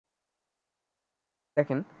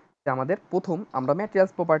দেখেন যে আমাদের প্রথম আমরা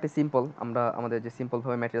ম্যাটেরিয়ালস প্রপার্টি সিম্পল আমরা আমাদের যে সিম্পল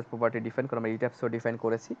ভাবে ম্যাটেরিয়ালস প্রপার্টি ডিফাইন করে আমরা ইটাপসও ডিফাইন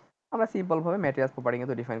করেছি। আমরা সিম্পল ভাবে ম্যাটেরিয়ালস প্রপার্টি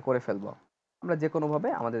কিন্তু ডিফাইন করে ফেলবো। আমরা যে কোনো ভাবে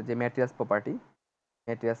আমাদের যে ম্যাটেরিয়ালস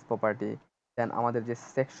প্রপার্টি দেন আমাদের যে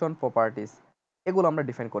সেকশন প্রপার্টিস এগুলো আমরা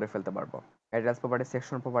ডিফাইন করে ফেলতে পারবো। ম্যাটেরিয়ালস প্রপার্টি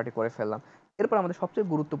সেকশন প্রপার্টি করে ফেললাম। এরপর আমাদের সবচেয়ে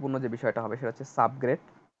গুরুত্বপূর্ণ যে বিষয়টা হবে সেটা হচ্ছে subgrade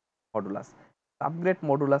modulus. Subgrade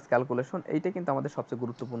modulus calculation এইটা কিন্তু আমাদের সবচেয়ে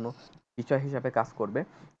গুরুত্বপূর্ণ বিষয় হিসাবে কাজ করবে।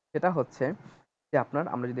 সেটা হচ্ছে যে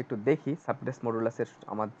আমরা যদি একটু দেখি সাবগ্রেড মডুলাসের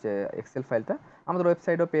আমার যে এক্সেল ফাইলটা আমাদের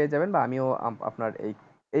ওয়েবসাইটেও পেয়ে যাবেন বা আমিও আপনার এই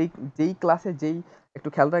এই যেই ক্লাসে যেই একটু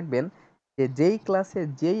খেয়াল রাখবেন যে যেই ক্লাসে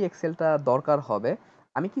যেই এক্সেলটা দরকার হবে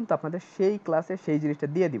আমি কিন্তু আপনাদের সেই ক্লাসে সেই জিনিসটা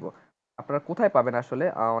দিয়ে দিব। আপনারা কোথায় পাবেন আসলে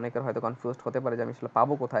অনেকের হয়তো কনফিউজড হতে পারে যে আমি আসলে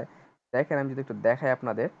পাবো কোথায়। দেখেন আমি যদি একটু দেখাই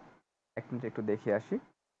আপনাদের, এক মিনিট একটু দেখিয়ে আসি।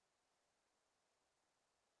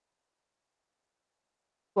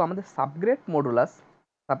 তো আমাদের সাবগ্রেড মডুলাস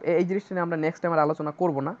এই জিনিসটা নিয়ে আমরা নেক্সট টাইম আর আলোচনা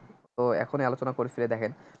করব না। তো এখনই আলোচনা করে ফেলে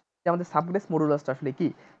দেখেন যে আমাদের সাবগ্রেস মডুলাসটা আসলে কি।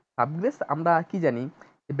 সাবগ্রেস আমরা কি জানি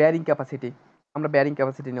যে বেয়ারিং ক্যাপাসিটি, আমরা বেয়ারিং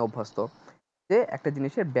ক্যাপাসিটি নিয়ে অভ্যস্ত যে একটা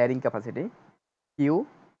জিনিসের bearing capacity Q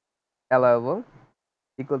allowable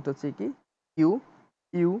equal to হচ্ছে কি Q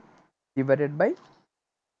U divided by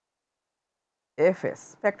FS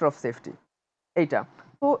factor of safety এইটা।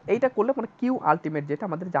 তো এইটা করলে মানে কিউ আলটিমেট যেটা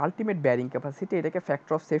আমাদের যে আলটিমেট বেয়ারিং ক্যাপাসিটি এটাকে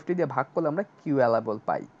ফ্যাক্টর অফ সেফটি দিয়ে ভাগ করলে আমরা কিউ অ্যালাউয়েবল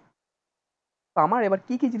পাই। তো আমার এবার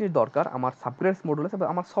কি জিনিস দরকার আমার সাবগ্রেড মডুলাস এবং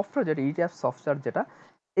আমার সফটওয়্যার যেটা ইটিএফ সফটওয়্যার যেটা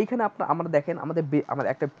এইখানে আমরা দেখেন আমাদের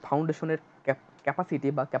একটা ফাউন্ডেশনের ক্যাপাসিটি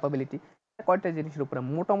বা ক্যাপাবিলিটি কয়টা জিনিসের উপরে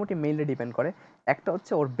মোটামুটি মেইনলি ডিপেন্ড করে। একটা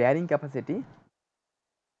হচ্ছে ওর বেয়ারিং ক্যাপাসিটি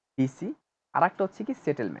ডিসি, আর একটা হচ্ছে কি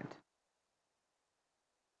সেটেলমেন্ট।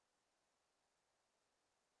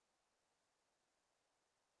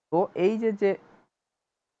 তো এই যে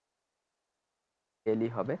এলই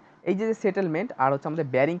হবে এই যে সেটেলমেন্ট আর হচ্ছে আমাদের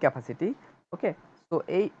বেয়ারিং ক্যাপাসিটি। ওকে, তো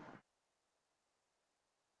এই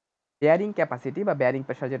বেয়ারিং ক্যাপাসিটি বা বেয়ারিং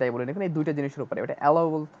প্রেসার যেটাই বলেন এখানে এই দুইটা জিনিসের উপরে এটা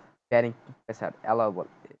allowable bearing pressure allowable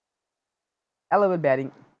allowable bearing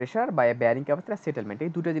pressure বা বেয়ারিং ক্যাপাসিটি আর সেটেলমেন্ট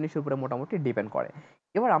এই দুটো জিনিসের উপরে মোটামুটি ডিপেন্ড করে।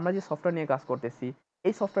 এবার আমরা যে সফটওয়্যার নিয়ে কাজ করতেছি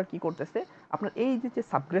এই সফটওয়্যার কি করতেছে আপনার এই যে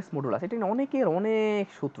সাবগ্রেস মডুল আছে এটা নিয়ে অনেকের অনেক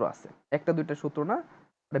সূত্র আছে, একটা দুইটা সূত্র না,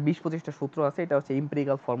 এটা 20-25টা সূত্র আছে। এটা হচ্ছে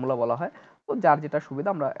এমপিরিক্যাল ফর্মুলা বলা হয়। তো যার যেটা সুবিধা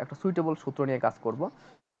আমরা একটা সুইটেবল সূত্র নিয়ে কাজ করব।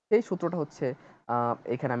 সেই সূত্রটা হচ্ছে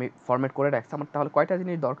এখানে আমি ফরম্যাট করে রাখছি। আমার তাহলে কয়টা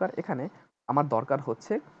জিনিস দরকার এখানে, আমার দরকার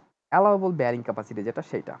হচ্ছে অ্যালাউয়েবল বেয়ারিং ক্যাপাসিটি যেটা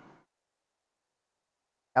সেইটা,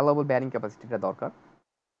 অ্যালাউয়েবল বেয়ারিং ক্যাপাসিটিটা দরকার,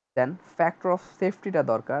 দেন ফ্যাক্টর অফ সেফটিটা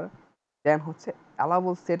দরকার, দেন হচ্ছে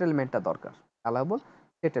অ্যালাউবল সেটেলমেন্টটা দরকার, অ্যালাউবল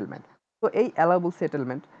সেটেলমেন্ট। তো এই অ্যালাউবল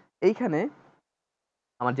সেটেলমেন্ট এইখানে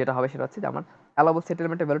আমার যেটা হবে সেটা হচ্ছে যে আমার অ্যালাউবল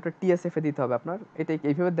সেটেলমেন্টের ভ্যালুটা টিএসএফ এ দিতে হবে আপনার। এটা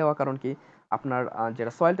এইভাবে দেওয়া কারণ কি আপনার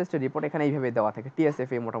যেটা সয়েল টেস্টের রিপোর্ট এখানে এইভাবে দেওয়া থাকে টিএসএফ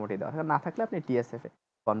এ মোটামুটি দেওয়া থাকে, না থাকলে আপনি টিএসএফ এ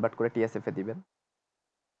কনভার্ট করে টিএসএফ এ দিবেন।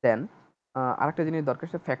 দেন আরেকটা জিনিস দরকার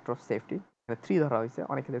সেটা ফ্যাক্টর অফ সেফটি, এখানে 3 ধরা হয়েছে,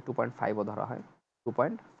 অনেক ক্ষেত্রে 2.5 ও ধরা হয়,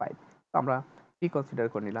 2.5। তো আমরা 3 কনসিডার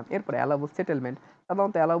করে নিলাম। এরপরে অ্যালাউবল সেটেলমেন্ট,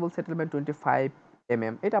 সাধারণত অ্যালাউবল সেটেলমেন্ট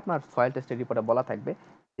 25 এটা আপনার সয়েল টেস্টের রিপোর্টে বলা থাকবে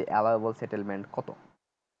যে অ্যালাউবল সেটেলমেন্ট কত,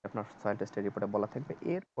 আপনার সয়েল টেস্টের রিপোর্টে বলা থাকবে।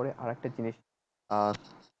 এরপরে আরেকটা জিনিস আ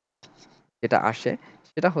যেটা আসে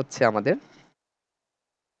সেটা হচ্ছে আমাদের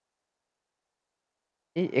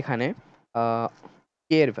এখানে আ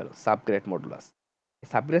কে এর ভ্যালু সাবগ্রেড মডুলাস।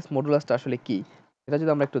 সাবগ্রেড মডুলাসটা আসলে কি? সেটা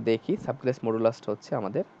যদি আমরা একটু দেখি, সাবগ্রেড মডুলাসটা হচ্ছে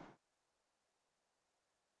আমাদের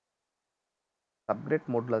সাবগ্রেড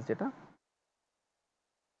মডুলাস যেটা,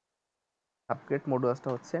 সাবগ্রেড মডুলাসটা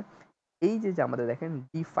হচ্ছে এই যে আমাদের দেখেন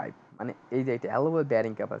D5 মানে এই যে এটা allowable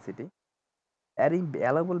bearing capacity,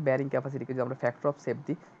 allowable bearing ক্যাপাসিটিকে যদি আমরা ফ্যাক্টর অফ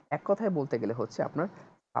সেফটি, এক কথায় বলতে গেলে হচ্ছে আপনার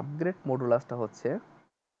সাবগ্রেড মডুলাসটা হচ্ছে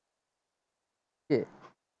কে,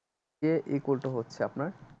 কে ইকুয়াল টু হচ্ছে আপনার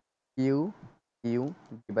Q U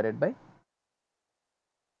divided by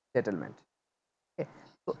settlement. ওকে,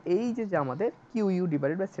 তো এই যে আমাদের Q U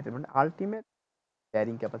divided by settlement ultimate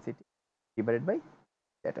bearing capacity divided by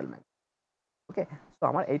settlement. ওকে, তো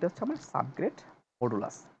আমার এইটা হচ্ছে আমার সাবগ্রেড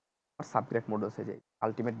মডুলাস। আমার সাবগ্রেড মডুলাস যে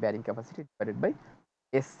ultimate bearing capacity divided by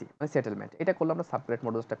SC মানে সেটেলমেন্ট, এটা করলে আমরা সাবগ্রেড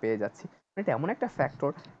মডুলাসটা পেয়ে যাচ্ছি। মানে এটা এমন একটা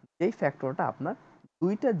ফ্যাক্টর যেই ফ্যাক্টরটা আপনার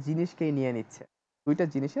দুইটা জিনিসকেই নিয়ে নিচ্ছে, দুইটা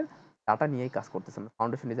জিনিসের ডাটা নিয়েই কাজ করতেছে। আমরা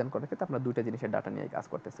ফাউন্ডেশন ডিজাইন করার ক্ষেত্রে আমরা দুইটা জিনিসের ডাটা নিয়েই কাজ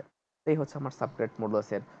করতেছে। এই হচ্ছে আমার সাবগ্রেড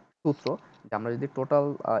মডুলাসের সূত্র। যে আমরা যদি টোটাল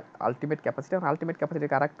আলটিমেট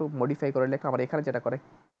ক্যাপাসিটিকে আর একটু মডিফাই করে লিখলে আমরা এখানে যেটা করে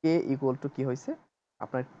কে ইকুয়াল টু কি হয়েছে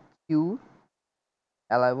আপনার Q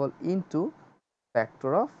অ্যালাইবল into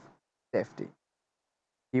factor of safety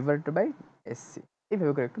divided by SC.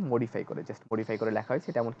 এইভাবে করে একটু মডিফাই করে জাস্ট মডিফাই করে লেখা হয়েছে,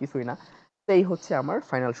 এটা এমন কিছুই না। তো এই হচ্ছে আমার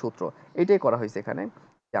ফাইনাল সূত্র, এইটাই করা হয়েছে এখানে।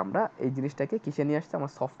 যে আমরা এই জিনিসটাকে কিসে নিয়ে আসছি,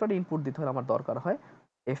 আমার সফটওয়্যার ইনপুট দিতে হলে আমার দরকার হয়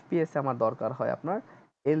এফপিএস এ, আমার দরকার হয় আপনার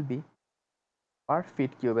এলবি পার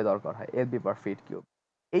ফিট কিউবে দরকার হয়, এলবি পার ফিট কিউব।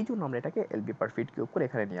 এই জন্য আমরা এটাকে এলবি পার ফিট কিউব করে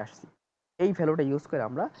এখানে নিয়ে আসছি। এই ভ্যালুটা ইউজ করে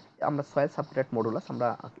আমরা আমরা সয়েল সাবগ্রেড মডুলাস আমরা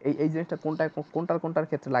এই জিনিসটা কোনটার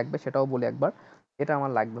ক্ষেত্রে লাগবে সেটাও বলি একবার। এটা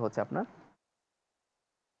আমার লাগবে হচ্ছে আপনার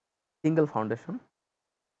single foundation,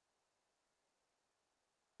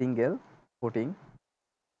 single footing,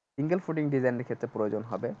 single footing ডিজাইনের ক্ষেত্রে প্রয়োজন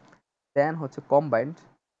হবে। দেন হচ্ছে কম্বাইন্ড,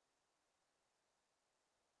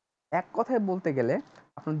 এক কথায় বলতে গেলে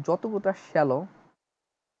আপনার যতগুলো শ্যালো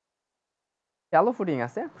ফুটিং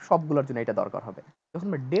আছে সবগুলোর জন্য এটা দরকার হবে। যখন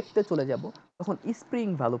আমরা ডেপথে চলে যাব তখন স্প্রিং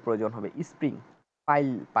ভ্যালু প্রয়োজন হবে, স্প্রিং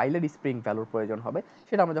পাইলের স্প্রিং ভ্যালুর প্রয়োজন হবে।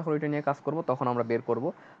 সেটা আমরা যখন ওইটা নিয়ে কাজ করব তখন আমরা বের করব।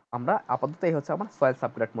 আমরা আপাতত এই হচ্ছে আমার সয়েল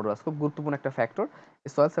সাবগ্রেড মডুলাস, খুব গুরুত্বপূর্ণ একটা ফ্যাক্টর। এই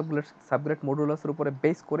সয়েল সাবগ্রেড মডুলাসের উপরে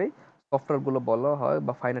বেস করেই সফটওয়্যারগুলো বলা হয়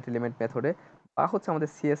বা ফাইনাইট এলিমেন্ট মেথডে বা হচ্ছে আমাদের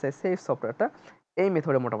সিএসআই সেফ সফটওয়্যারটা এই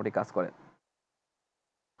মেথডে মোটামুটি কাজ করে।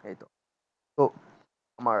 এই তো তো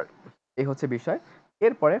আমার এই হচ্ছে বিষয়।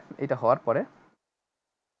 এরপরে এটা হওয়ার পরে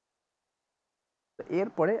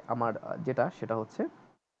এরপরে আমার যেটা সেটা হচ্ছে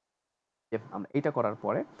যে আমরা এইটা করার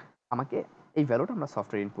পরে আমাকে এই ভ্যালুটা আমরা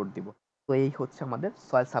সফটওয়্যার ইনপুট দিব। তো এই হচ্ছে আমাদের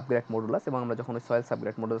সয়েল সাবগ্রেড মডুলাস, এবং আমরা যখন ওই সয়েল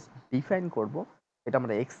সাবগ্রেড মডুলাস ডিফাইন করব, এটা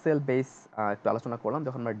আমরা এক্সেল বেস একটু আলোচনা করলাম,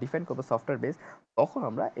 যখন আমরা ডিফাইন করবো সফটওয়্যার বেস তখন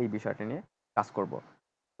আমরা এই বিষয়টা নিয়ে কাজ করব।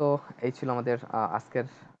 তো এই ছিল আমাদের আজকের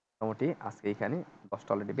মোটামুটি, আজকে এইখানে 10টা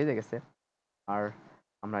অলরেডি বেজে গেছে। আর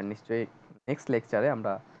আমরা নিশ্চয়ই নেক্সট লেকচারে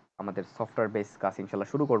আমরা আমাদের সফটওয়্যার বেস কাজ ইনশাল্লাহ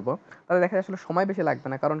শুরু করব। তাহলে দেখা যায় আসলে সময় বেশি লাগবে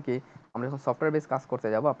না, কারণ কি আমরা যখন সফটওয়্যার বেস কাজ করতে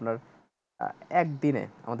যাব আপনার একদিনে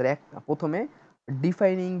আমাদের প্রথমে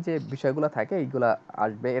ডিফাইনিং যে বিষয়গুলো থাকে এইগুলা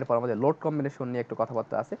আসবে, এরপর আমাদের লোড কম্বিনেশন নিয়ে একটু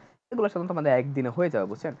কথাবার্তা আছে, এগুলো সাধারণত আমাদের একদিনে হয়ে যাবে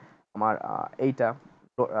বুঝছেন। আমার এইটা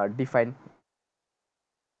ডিফাইন,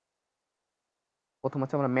 প্রথম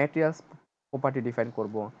হচ্ছে আমরা ম্যাটেরিয়ালস প্রপার্টি ডিফাইন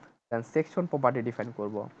করব, দেন সেকশন প্রপার্টি ডিফাইন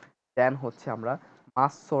করব, দেন হচ্ছে আমরা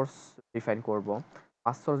মাস সোর্স ডিফাইন করব।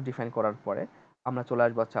 মাস সোর্স ডিফাইন করার পরে আমরা চলে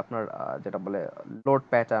আসবো হচ্ছে আপনার যেটা বলে লোড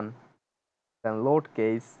প্যাটার্ন, দেন লোড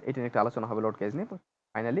কেস, এটা নিয়ে একটা আলোচনা হবে লোড কেস নিয়ে।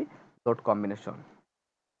 ফাইনালি লোড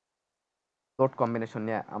কম্বিনেশন,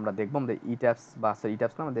 নিয়ে আমরা দেখবো আমাদের ইট্যাপস বা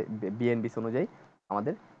ইট্যাপস না, আমাদের বিএনবিসি অনুযায়ী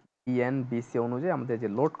আমাদের বিএনবিসি অনুযায়ী আমাদের যে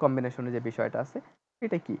লোড কম্বিনেশনের যে বিষয়টা আছে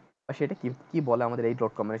সেটা কি, বা সেটা কি কি বলে আমাদের এই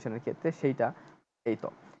লোড কম্বিনেশনের ক্ষেত্রে সেইটা। এই তো,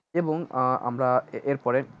 এবং আমরা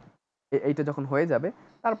এরপরে এইটা যখন হয়ে যাবে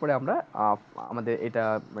তারপরে আমরা আমাদের এটা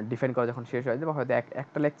ডিফাইন করা যখন শেষ হয়ে যাবে, হয়তো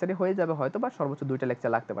একটা লেকচারে হয়ে যাবে, হয়তো বা সর্বোচ্চ 2টা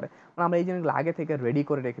লেকচার লাগতে পারে। মানে আমরা এই জিনিসগুলো আগে থেকে রেডি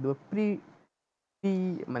করে রেখে দেবো, প্রি প্রি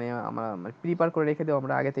মানে আমরা প্রিপেয়ার করে রেখে দেবো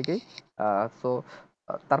আমরা আগে থেকেই। সো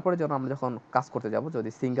তারপরে যেন আমরা যখন কাজ করতে যাব, যদি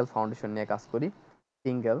সিঙ্গেল ফাউন্ডেশন নিয়ে কাজ করি,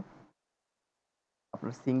 সিঙ্গেল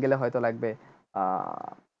আপনার সিঙ্গেলে হয়তো লাগবে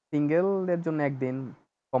সিঙ্গেলের জন্য একদিন,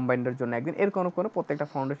 কম্বাইন্ডের জন্য একদিন, এর কোনো কোনো প্রত্যেকটা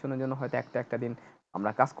ফাউন্ডেশনের জন্য হয়তো একটা দিন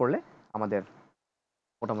আমরা কাজ করলে আমাদের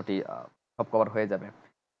মোটামুটি সব কভার হয়ে যাবে।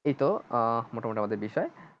 এই তো মোটামুটি আমাদের বিষয়।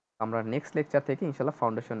 আমরা নেক্সট লেকচার থেকে ইনশাল্লাহ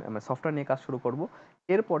ফাউন্ডেশন আমরা সফটওয়্যার নিয়ে কাজ শুরু করব।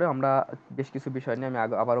 এরপরে আমরা বেশ কিছু বিষয় নিয়ে আমি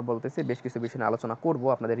আবারও বলতেছি, বেশ কিছু বিষয় নিয়ে আলোচনা করব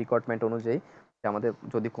আপনাদের রিকোয়ারমেন্ট অনুযায়ী, যে আমাদের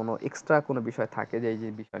যদি কোনো এক্সট্রা কোনো বিষয় থাকে যে এই যে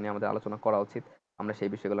বিষয় নিয়ে আমাদের আলোচনা করা উচিত, আমরা সেই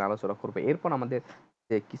বিষয়গুলো আলোচনা করব। এরপর আমাদের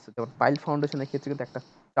যে কিছু যেমন পাইল ফাউন্ডেশনের ক্ষেত্রে কিন্তু একটা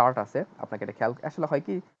চার্ট আছে, আপনাকে এটা খেয়াল আসলে হয়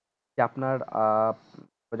কি যে আপনার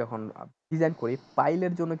যখন ডিজাইন করি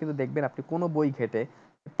পাইলের জন্য কিন্তু দেখবেন আপনি কোনো বই ঘেটে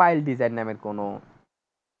পাইল ডিজাইন নামের কোনো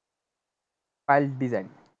পাইল ডিজাইন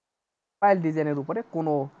পাইল ডিজাইনের উপরে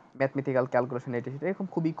কোনো ম্যাথমেটিক্যাল ক্যালকুলেশন এটা সেটা এরকম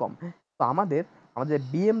খুবই কম। তো আমাদের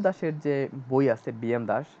বিএম দাসের যে বই আছে, বিএম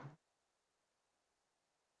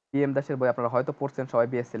দাসের বই আপনারা হয়তো পড়ছেন সবাই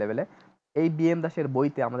বিএসসি লেভেলে। এই বিএম দাসের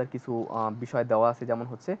বইতে আমাদের কিছু বিষয় দেওয়া আছে, যেমন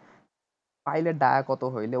হচ্ছে পাইলের ডায়া কত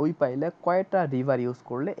হইলে ওই পাইলে কয়টা রিভার ইউজ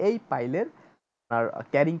করলে এই পাইলের আপনার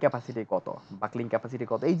ক্যারিং ক্যাপাসিটি কত, বাকলিং ক্যাপাসিটি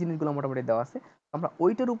কত, এই জিনিসগুলো মোটামুটি দেওয়া আছে। আমরা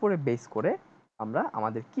ওইটার উপরে বেস করে আমরা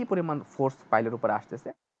আমাদের কি পরিমাণ ফোর্স পাইলের উপরে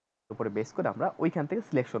আসতেছে উপরে বেস করে আমরা ওইখান থেকে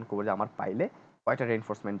সিলেকশন করবো যে আমার পাইলে কয়টা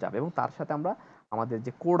রেইনফোর্সমেন্ট যাবে, এবং তার সাথে আমরা আমাদের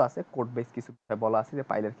যে কোড আছে কোড বেস কিছু বিষয় বলা আছে যে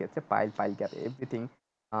পাইলের ক্ষেত্রে পাইল ক্যাপ এভরিথিং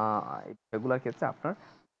এগুলোর ক্ষেত্রে আপনার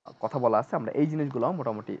কথা বলা আছে। আমরা এই জিনিসগুলো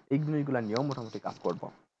মোটামুটি এই জিনিসগুলো নিয়েও মোটামুটি কাজ করব।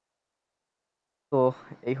 তো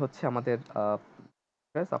এই হচ্ছে আমাদের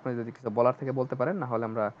আপনি যদি কিছু বলার থেকে বলতে পারেন, না হলে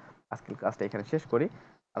আমরা আজকের ক্লাসটা এখানে শেষ করি।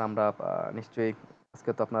 আর আমরা নিশ্চয়ই আজকে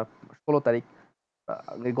তো আপনার 16 তারিখ,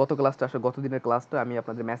 গত ক্লাসটা আসলে গত দিনের ক্লাসটা আমি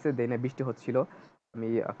আপনাদের মেসেজ দেই না, বৃষ্টি হচ্ছিল, আমি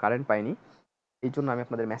কারেন্ট পাইনি, এই জন্য আমি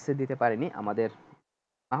আপনাদের মেসেজ দিতে পারিনি। আমাদের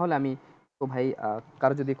না হলে আমি তো ভাই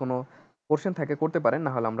কারো যদি কোনো কোশ্চেন থাকে করতে পারেন,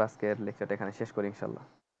 না হলে আমরা আজকের লেকচারটা এখানে শেষ করি ইনশাল্লাহ।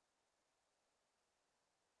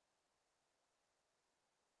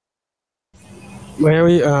 ভাই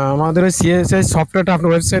ওই আমাদের ওই সিএসআই সফটওয়্যারটা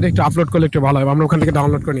আপনার ওয়েবসাইটে একটু আপলোড করলে একটু ভালো হয়, আমরা ওখান থেকে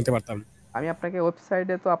ডাউনলোড করে নিতে পারতাম। আমি আপনাকে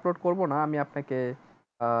ওয়েবসাইটে তো আপলোড করব না, আমি আপনাকে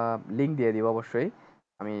লিংক দিয়ে দিব অবশ্যই।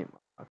 আমি